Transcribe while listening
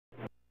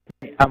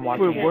I'm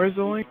watching. Wait, where's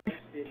the link?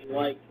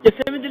 Just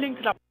send me the link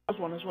to that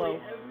one as well.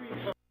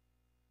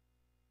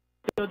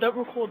 No, don't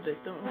record this.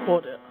 Don't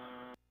record it.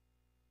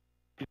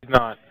 He's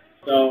not.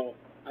 So,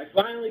 I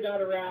finally got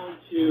around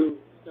to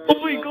starting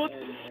Oh my god,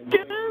 and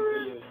making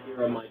videos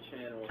here on my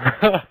channel.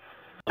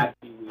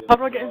 Happy Wheels. How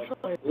do I get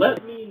inside?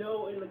 Let me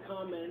know in the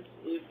comments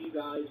if you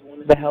guys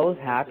want to. The hell is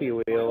Happy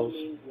Wheels?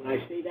 When I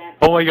say that,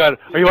 Oh my god,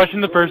 are you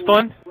watching the first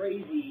one?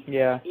 crazy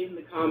Yeah. in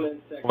the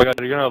comments section. Oh my god,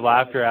 you're gonna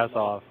laugh your ass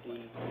off.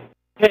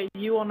 Okay,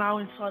 you are now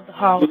inside the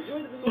house.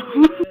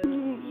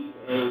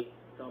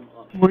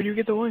 Where do you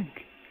get the link?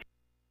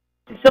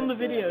 It's on the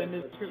video in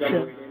the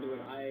description.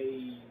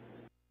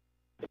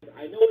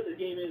 I know what the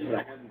game is, but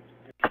I haven't.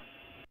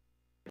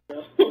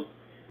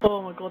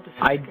 Oh my god, this is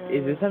scary.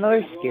 Is this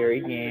another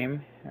scary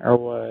game or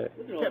what?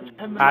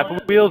 Happy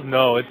Wheels?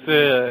 No, it's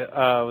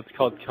a what's it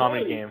called,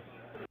 comedy game.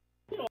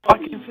 I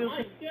can feel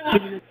it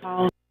in the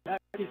house. I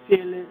can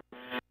feel it.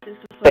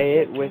 Say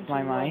it with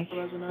my mic.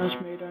 As an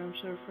earthmaid, I'm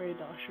so afraid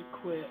that I should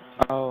quit.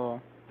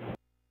 Oh.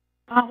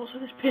 Ah, what's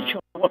with this picture?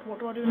 What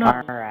do I do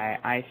now? Alright,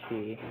 I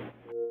see.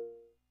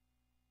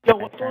 Yo,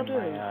 what do I Turn do?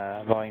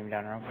 my volume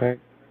down real quick.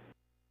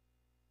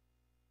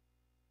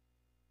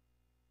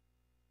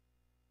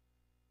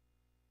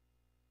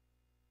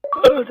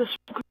 Oh, there's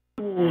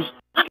walls.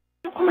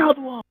 Come out of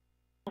the wall.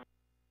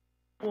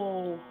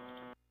 Whoa.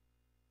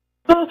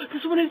 Oh,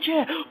 there's someone in the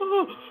chair.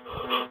 Oh,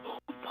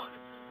 fuck.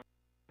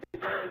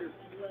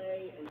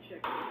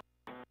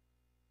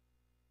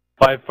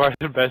 By far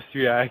the best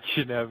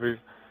reaction ever.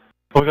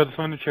 Oh my god, there's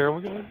someone in the chair, oh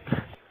my god.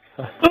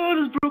 Oh,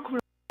 there's broken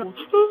walls.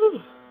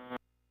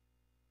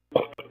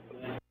 Oh.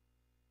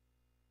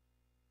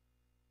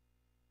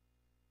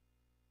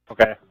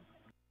 Okay.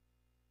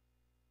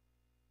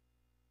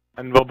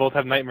 And we'll both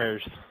have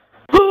nightmares.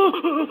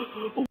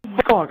 Oh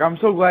my Fuck, I'm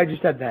so glad you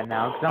said that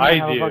now, because I'm gonna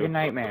have a do. fucking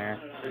nightmare.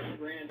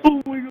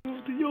 Oh my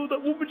god, yo,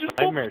 that woman just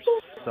Nightmares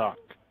popped up. suck.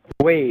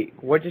 Wait,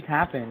 what just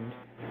happened?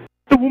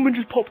 The woman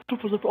just popped up.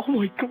 I was like, oh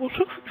my god.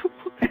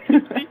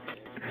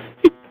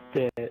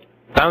 Shit.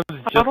 Sounds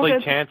just don't like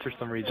get- Chance for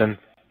some reason.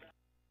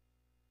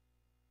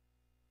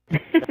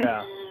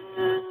 Yeah.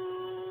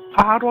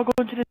 How do I go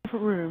into the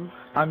different room?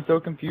 I'm so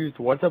confused.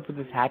 What's up with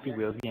this Happy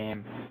Wheels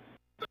game?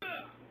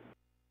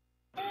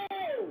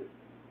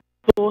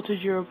 Thought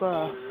is your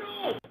birth.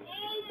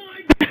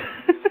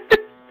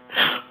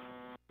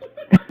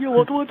 Yo,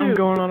 what do I do? I'm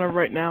going on it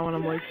right now and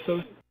I'm like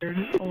so scared.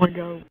 Oh my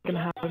god, what's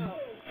gonna happen?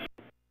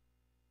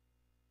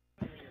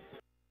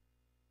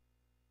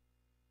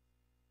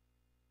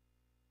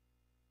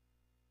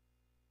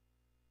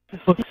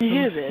 This looks Can you so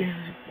hear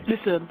this?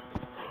 scary. Listen.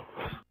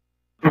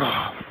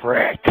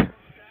 Frick.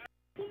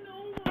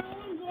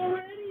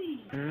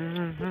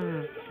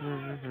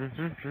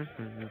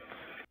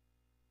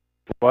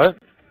 What?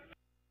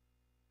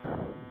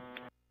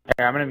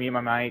 Here, I'm gonna mute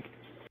my mic.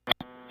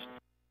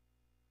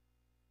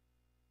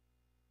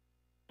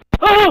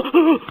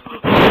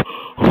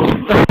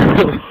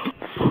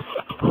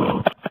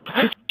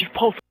 Just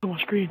popped on my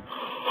screen.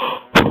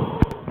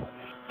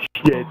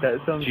 Shit, that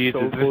sounds Jesus,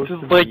 so close this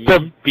is to like me.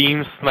 the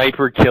beam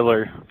sniper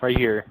killer right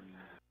here.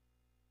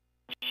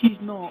 She's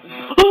not.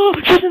 Oh,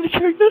 she's in the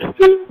character.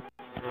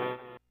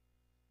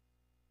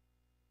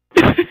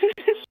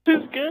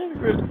 So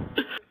scary.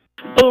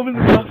 Oh, I'm in the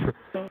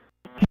bathroom.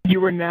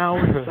 You are now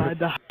inside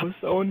the house.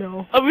 Oh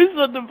no. I'm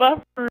inside the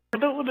bathroom. I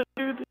don't want to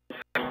do this.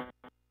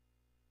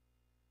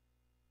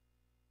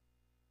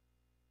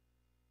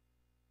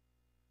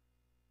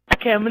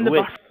 Okay, I'm in the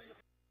Wait. bathroom.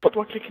 What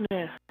do I click in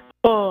here?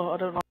 Oh, I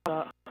don't like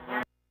that.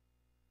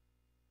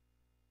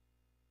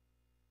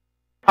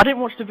 I didn't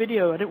watch the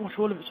video. I didn't watch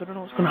all of it, so I don't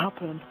know what's going to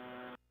happen.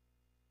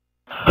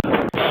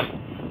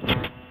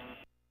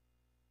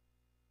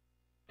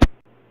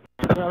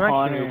 I'm actually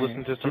Connor, gonna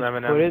listen to some just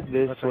Eminem. put it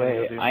this That's what I'm way.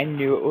 gonna do. I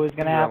knew it was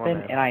gonna Yeah, happen,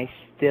 man. and I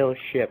still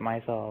shit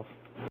myself.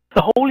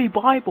 The Holy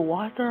Bible.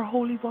 Why is there a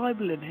Holy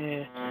Bible in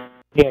here?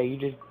 Yeah, you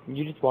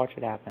just watch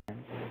it happen.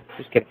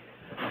 Just kidding.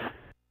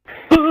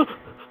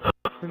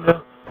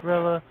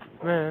 Cinderella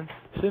man,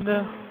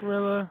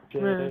 Cinderella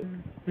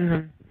man.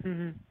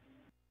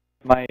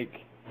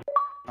 Mike,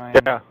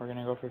 Yeah. we're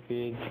gonna go for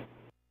feed.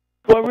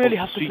 Do I really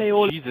have to Sweet play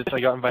all Jesus, I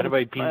got invited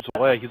by Beans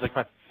Away. He's like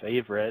my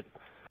favorite.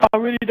 I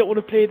really don't want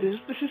to play this.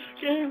 This is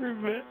scary,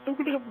 man. I'm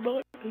gonna have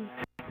nightmares.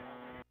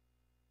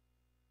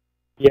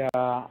 Yeah,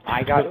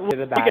 I got to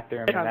the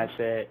bathroom, and that's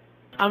it.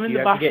 I'm in You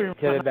the have to bathroom.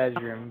 get to the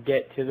bedroom.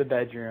 Get to the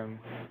bedroom.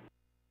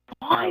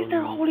 Why is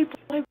there a Holy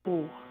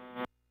Bible?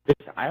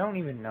 I don't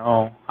even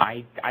know.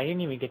 I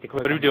didn't even get to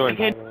click. What are we on the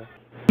doing? Bible.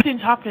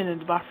 Nothing's happening in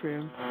the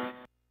bathroom.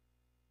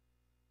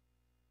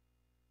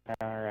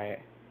 Alright.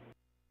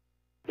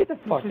 Get the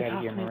fuck Nothing's out of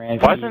here, happening.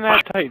 Miranda. Why isn't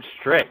that type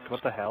strict?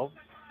 What the hell?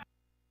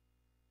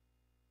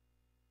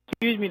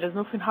 Excuse me, there's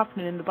nothing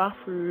happening in the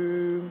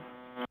bathroom.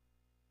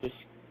 Just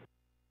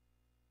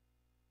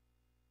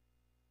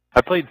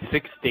I played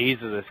 6 days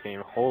of this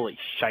game. Holy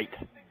shite.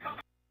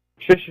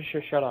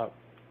 shut up.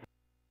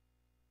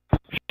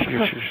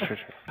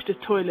 It's the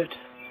toilet.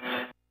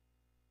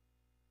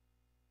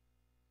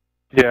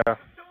 Yeah.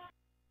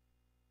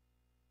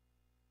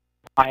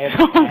 I have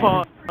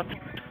Oh,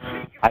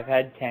 10, I've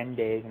had 10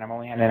 days, and I've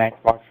only had an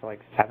Xbox for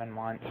like 7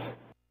 months.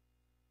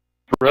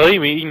 Really?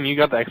 Me and you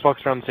got the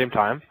Xbox around the same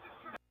time?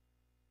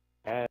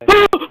 Yes.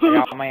 I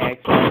got my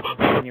Xbox in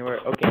January.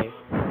 Okay.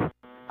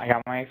 I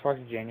got my Xbox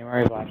in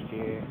January of last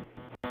year.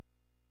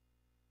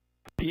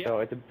 yeah. So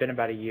it's been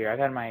about a year. I've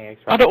had my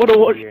Xbox I don't want to for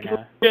watch a year it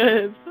now.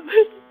 again.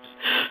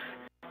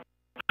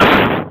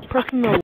 Pressing the